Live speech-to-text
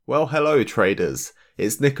Well, hello traders.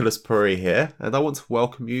 It's Nicholas Puri here, and I want to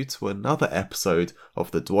welcome you to another episode of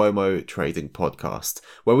the Duomo Trading Podcast,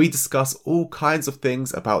 where we discuss all kinds of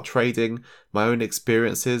things about trading, my own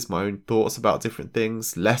experiences, my own thoughts about different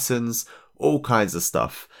things, lessons, all kinds of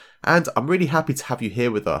stuff. And I'm really happy to have you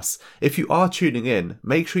here with us. If you are tuning in,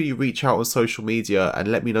 make sure you reach out on social media and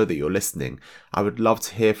let me know that you're listening. I would love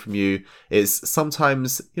to hear from you. It's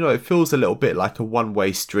sometimes, it feels a little bit like a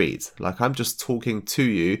one-way street. Like I'm just talking to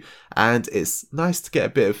you, and it's nice to get a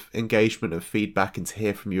bit of engagement and feedback and to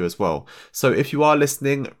hear from you as well. So if you are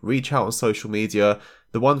listening, reach out on social media.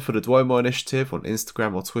 The one for the Duomo Initiative on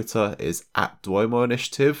Instagram or Twitter is at Duomo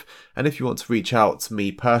Initiative. And if you want to reach out to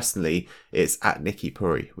me personally, it's at Nicky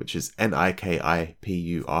Puri, which is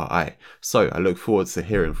Nikipuri. So I look forward to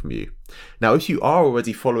hearing from you. Now, if you are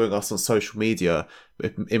already following us on social media,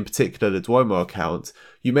 in particular the Duomo account,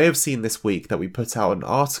 you may have seen this week that we put out an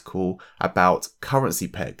article about currency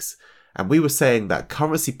pegs. And we were saying that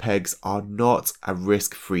currency pegs are not a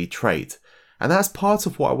risk-free trade. And that's part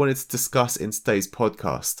of what I wanted to discuss in today's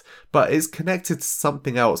podcast, but it's connected to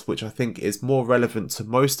something else which I think is more relevant to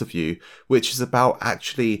most of you, which is about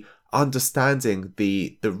actually understanding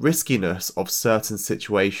the riskiness of certain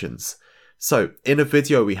situations. So in a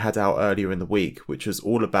video we had out earlier in the week, which was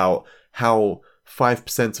all about how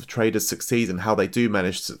 5% of traders succeed and how they do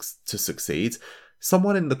manage to succeed,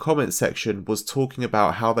 someone in the comment section was talking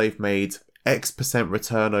about how they've made X%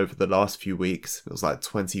 return over the last few weeks. It was like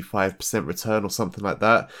 25% return or something like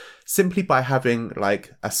that, simply by having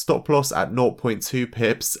like a stop loss at 0.2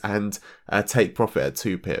 pips and a take profit at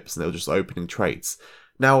 2 pips, and they were just opening trades.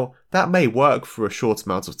 Now, that may work for a short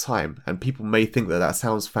amount of time, and people may think that that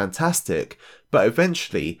sounds fantastic, but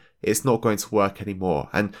eventually it's not going to work anymore.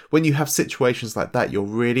 And when you have situations like that, you're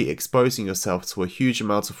really exposing yourself to a huge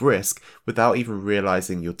amount of risk without even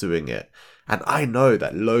realizing you're doing it. And I know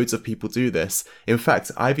that loads of people do this. In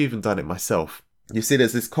fact, I've even done it myself. You see,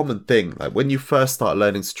 there's this common thing, like when you first start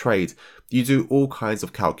learning to trade, you do all kinds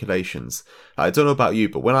of calculations. I don't know about you,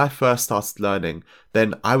 but when I first started learning,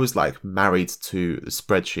 then I was like married to the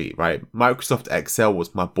spreadsheet, right? Microsoft Excel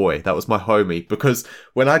was my boy. That was my homie, because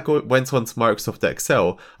when I went on to Microsoft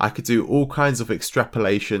Excel, I could do all kinds of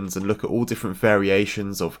extrapolations and look at all different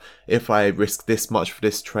variations of if I risk this much for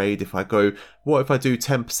this trade, what if I do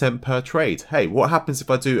 10% per trade? Hey, what happens if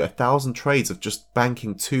I do 1,000 trades of just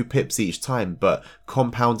banking 2 pips each time, but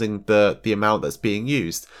compounding the amount that's being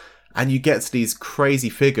used? And you get to these crazy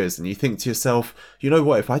figures and you think to yourself, you know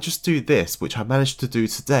what, if I just do this, which I managed to do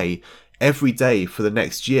today, every day for the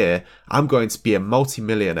next year, I'm going to be a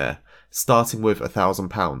multi-millionaire, starting with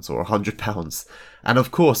 £1,000 or £100. And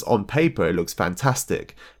of course, on paper, it looks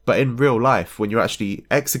fantastic. But in real life, when you're actually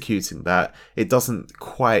executing that, it doesn't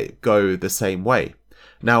quite go the same way.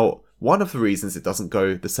 Now, one of the reasons it doesn't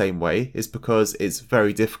go the same way is because it's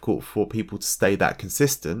very difficult for people to stay that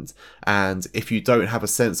consistent. And if you don't have a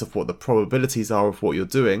sense of what the probabilities are of what you're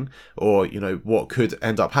doing, or, what could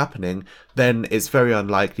end up happening, then it's very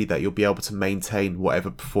unlikely that you'll be able to maintain whatever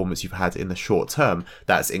performance you've had in the short term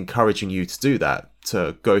that's encouraging you to do that,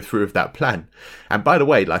 to go through with that plan. And by the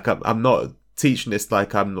way, I'm not teaching this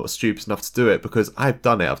like I'm not stupid enough to do it, because I've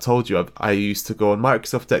done it. I've told you I used to go on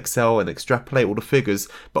Microsoft Excel and extrapolate all the figures,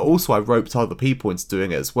 but also I roped other people into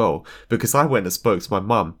doing it as well, because I went and spoke to my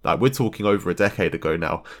mum. Like, we're talking over a decade ago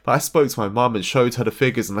now, but I spoke to my mum and showed her the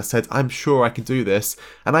figures and I said, I'm sure I can do this.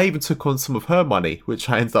 And I even took on some of her money,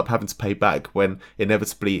 which I ended up having to pay back when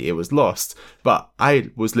inevitably it was lost. But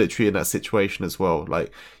I was literally in that situation as well.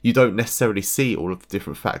 Like, you don't necessarily see all of the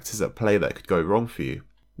different factors at play that could go wrong for you.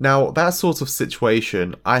 Now, that sort of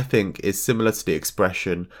situation, I think, is similar to the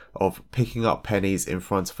expression of picking up pennies in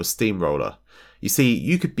front of a steamroller. You see,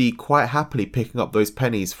 you could be quite happily picking up those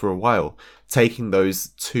pennies for a while, taking those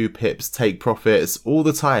 2 pips take profits all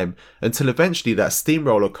the time, until eventually that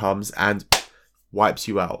steamroller comes and wipes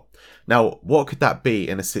you out. Now, what could that be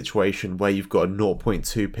in a situation where you've got a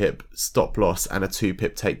 0.2 pip stop loss and a 2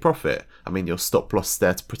 pip take profit? I mean, your stop loss is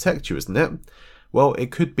there to protect you, isn't it? Well, it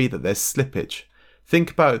could be that there's slippage.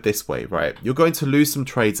 Think about it this way, right? You're going to lose some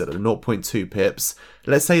trades at a 0.2 pips.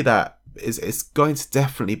 Let's say that it's going to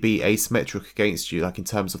definitely be asymmetric against you, like in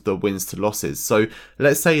terms of the wins to losses. So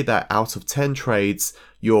let's say that out of 10 trades,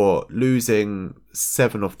 you're losing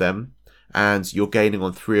 7 of them and you're gaining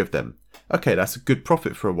on 3 of them. Okay, that's a good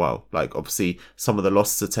profit for a while. Like, obviously, some of the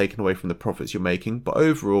losses are taken away from the profits you're making, but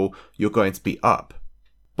overall, you're going to be up.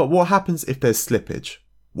 But what happens if there's slippage?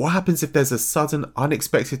 What happens if there's a sudden,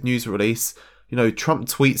 unexpected news release? Trump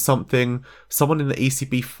tweets something, someone in the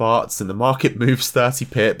ECB farts and the market moves 30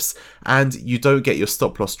 pips and you don't get your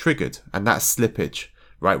stop loss triggered, and that's slippage,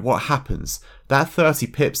 right? What happens? that 30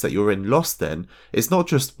 pips that you're in lost then, it's not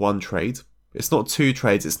just one trade, it's not two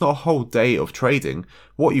trades, it's not a whole day of trading.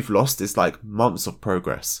 What you've lost is like months of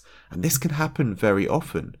progress. And this can happen very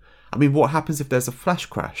often. I mean, what happens if there's a flash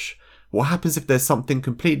crash? What happens if there's something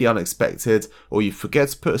completely unexpected, or you forget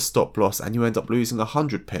to put a stop loss and you end up losing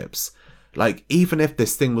 100 pips? Like, even if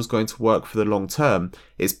this thing was going to work for the long term,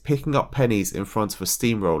 it's picking up pennies in front of a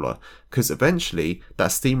steamroller, because eventually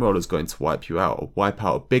that steamroller is going to wipe you out, or wipe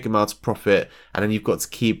out a big amount of profit, and then you've got to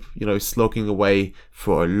keep, slogging away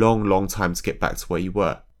for a long, long time to get back to where you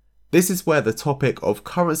were. This is where the topic of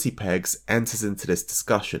currency pegs enters into this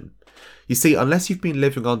discussion. You see, unless you've been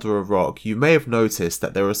living under a rock, you may have noticed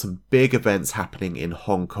that there are some big events happening in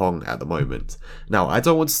Hong Kong at the moment. Now, I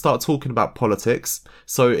don't want to start talking about politics,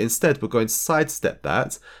 so instead we're going to sidestep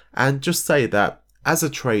that and just say that as a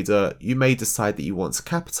trader, you may decide that you want to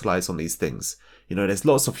capitalize on these things. There's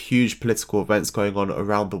lots of huge political events going on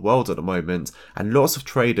around the world at the moment, and lots of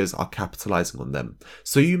traders are capitalizing on them.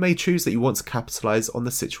 So you may choose that you want to capitalize on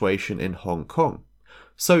the situation in Hong Kong.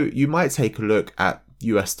 So you might take a look at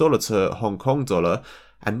US dollar to Hong Kong dollar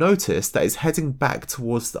and notice that it's heading back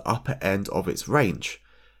towards the upper end of its range.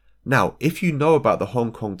 Now, if you know about the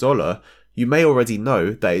Hong Kong dollar, you may already know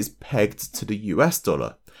that it's pegged to the US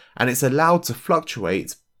dollar, and it's allowed to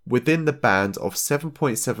fluctuate within the band of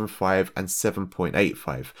 7.75 and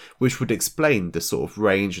 7.85, which would explain the sort of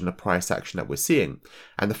range and the price action that we're seeing.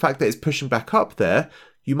 And the fact that it's pushing back up there,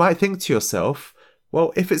 you might think to yourself,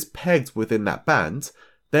 well, if it's pegged within that band,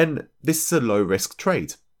 then this is a low risk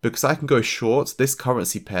trade, because I can go short this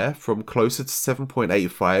currency pair from closer to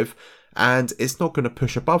 7.85 and it's not going to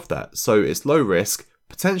push above that. So it's low risk,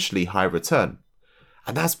 potentially high return.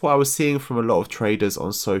 And that's what I was seeing from a lot of traders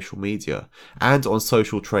on social media and on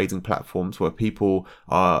social trading platforms where people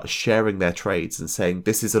are sharing their trades and saying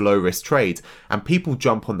this is a low risk trade, and people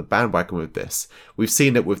jump on the bandwagon with this. We've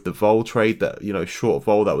seen it with the vol trade, that, short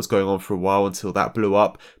vol that was going on for a while until that blew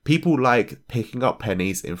up. People like picking up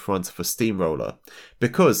pennies in front of a steamroller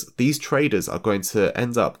because these traders are going to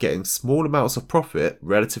end up getting small amounts of profit,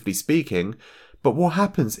 relatively speaking. But what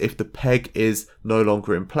happens if the peg is no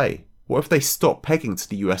longer in play? What if they stop pegging to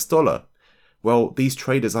the US dollar? Well, these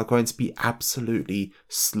traders are going to be absolutely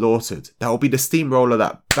slaughtered. That will be the steamroller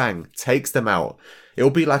that, bang, takes them out. It will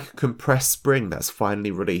be like a compressed spring that's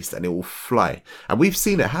finally released and it will fly. And we've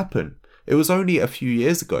seen it happen. It was only a few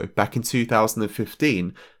years ago, back in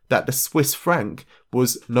 2015, that the Swiss franc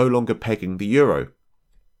was no longer pegging the euro.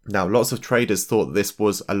 Now, lots of traders thought that this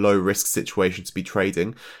was a low risk situation to be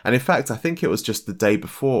trading, and in fact I think it was just the day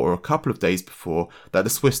before or a couple of days before that the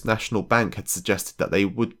Swiss National Bank had suggested that they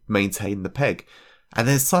would maintain the peg. And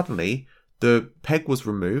then suddenly the peg was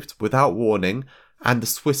removed without warning and the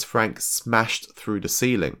Swiss franc smashed through the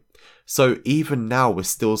ceiling. So even now we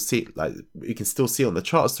can still see on the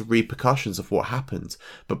charts the repercussions of what happened.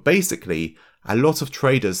 But basically a lot of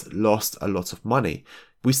traders lost a lot of money.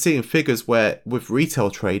 We see in figures where with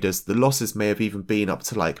retail traders, the losses may have even been up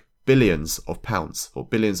to like billions of pounds or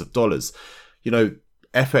billions of dollars.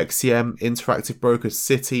 FXCM, Interactive Brokers,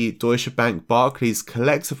 Citi, Deutsche Bank, Barclays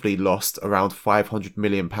collectively lost around £500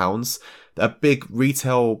 million. A big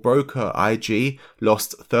retail broker, IG,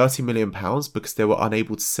 lost £30 million because they were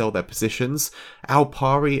unable to sell their positions.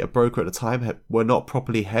 Alpari, a broker at the time, were not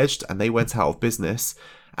properly hedged and they went out of business.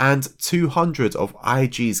 And 200 of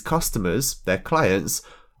IG's customers, their clients,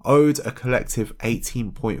 owed a collective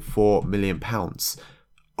 £18.4 million.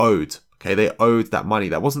 Owed. Okay, they owed that money.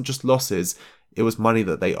 That wasn't just losses, it was money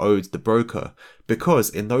that they owed the broker. Because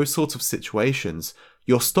in those sorts of situations,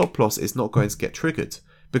 your stop loss is not going to get triggered,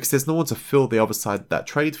 because there's no one to fill the other side of that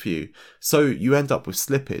trade for you. So you end up with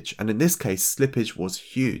slippage. And in this case, slippage was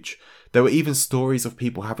huge. There were even stories of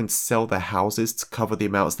people having to sell their houses to cover the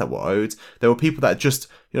amounts that were owed. There were people that just,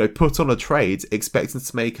 put on a trade expecting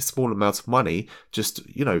to make a small amount of money, just,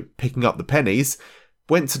 picking up the pennies,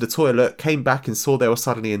 went to the toilet, came back and saw they were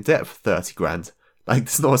suddenly in debt for 30 grand. Like,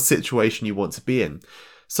 it's not a situation you want to be in.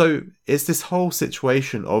 So it's this whole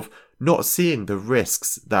situation of not seeing the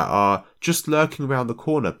risks that are just lurking around the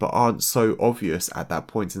corner but aren't so obvious at that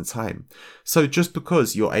point in time. So just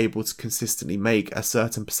because you're able to consistently make a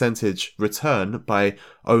certain percentage return by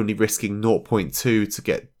only risking 0.2 to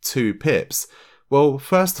get 2 pips, well,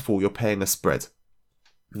 first of all, you're paying a spread.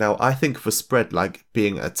 Now, I think of a spread like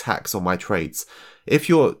being a tax on my trades. If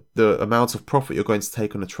the amount of profit you're going to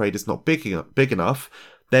take on a trade is not big enough,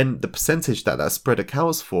 then the percentage that spread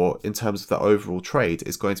accounts for in terms of the overall trade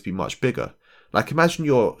is going to be much bigger. Like, imagine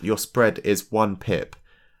your spread is 1 pip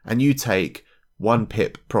and you take 1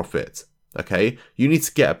 pip profit. Okay, you need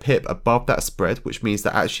to get a pip above that spread, which means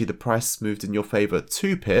that actually the price is moved in your favor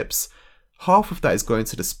 2 pips. half of that is going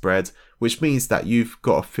to the spread, which means that you've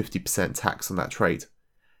got a 50% tax on that trade.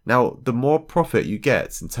 Now, the more profit you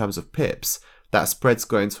get in terms of pips, that spread's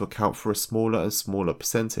going to account for a smaller and smaller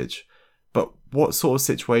percentage. But what sort of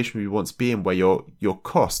situation do you want to be in where your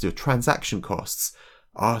cost, your transaction costs,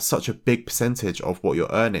 are such a big percentage of what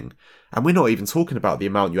you're earning? And we're not even talking about the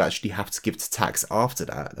amount you actually have to give to tax after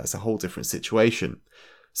that. That's a whole different situation.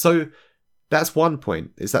 So that's one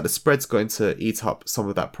point, is that the spread's going to eat up some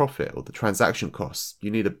of that profit or the transaction costs.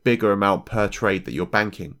 You need a bigger amount per trade that you're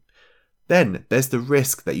banking. Then there's the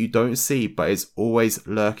risk that you don't see but is always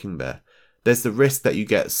lurking there. There's the risk that you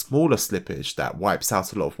get smaller slippage that wipes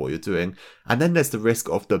out a lot of what you're doing. And then there's the risk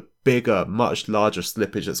of the bigger, much larger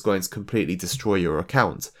slippage that's going to completely destroy your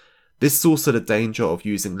account. This is also the danger of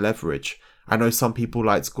using leverage. I know some people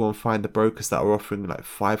like to go and find the brokers that are offering like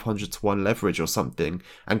 500 to 1 leverage or something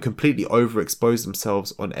and completely overexpose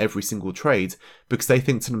themselves on every single trade because they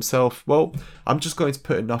think to themselves, well, I'm just going to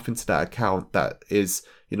put enough into that account that is,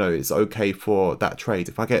 it's okay for that trade.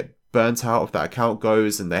 If I get burnt out, if that account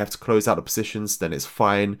goes and they have to close out the positions, then it's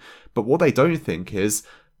fine. But what they don't think is,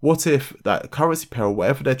 what if that currency pair or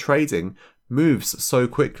whatever they're trading moves so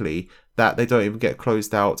quickly that they don't even get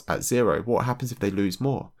closed out at zero? What happens if they lose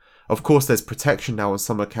more? Of course, there's protection now on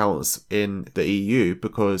some accounts in the EU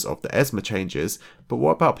because of the ESMA changes, but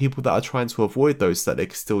what about people that are trying to avoid those so that they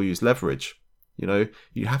can still use leverage?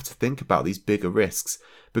 You have to think about these bigger risks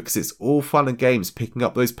because it's all fun and games picking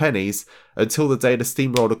up those pennies until the day the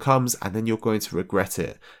steamroller comes, and then you're going to regret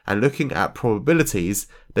it. And looking at probabilities,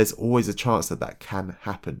 there's always a chance that that can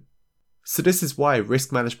happen. So this is why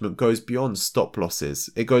risk management goes beyond stop losses.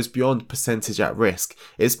 It goes beyond percentage at risk.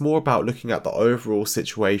 It's more about looking at the overall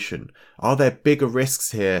situation. Are there bigger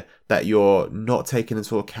risks here that you're not taking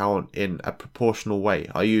into account in a proportional way?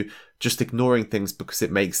 Are you just ignoring things because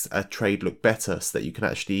it makes a trade look better so that you can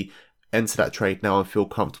actually enter that trade now and feel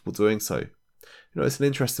comfortable doing so? It's an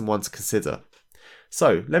interesting one to consider.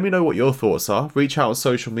 So let me know what your thoughts are. Reach out on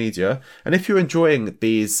social media. And if you're enjoying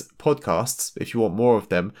these podcasts, if you want more of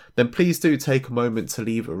them, then please do take a moment to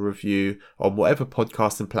leave a review on whatever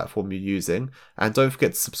podcasting platform you're using. And don't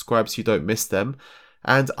forget to subscribe so you don't miss them.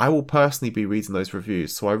 And I will personally be reading those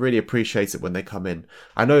reviews, so I really appreciate it when they come in.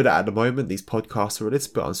 I know that at the moment these podcasts are a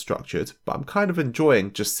little bit unstructured, but I'm kind of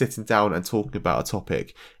enjoying just sitting down and talking about a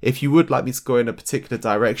topic. If you would like me to go in a particular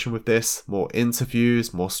direction with this, more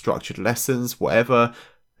interviews, more structured lessons, whatever,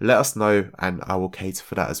 let us know and I will cater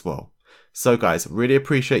for that as well. So guys, really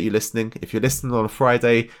appreciate you listening. If you're listening on a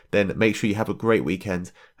Friday, then make sure you have a great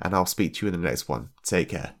weekend and I'll speak to you in the next one. Take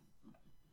care.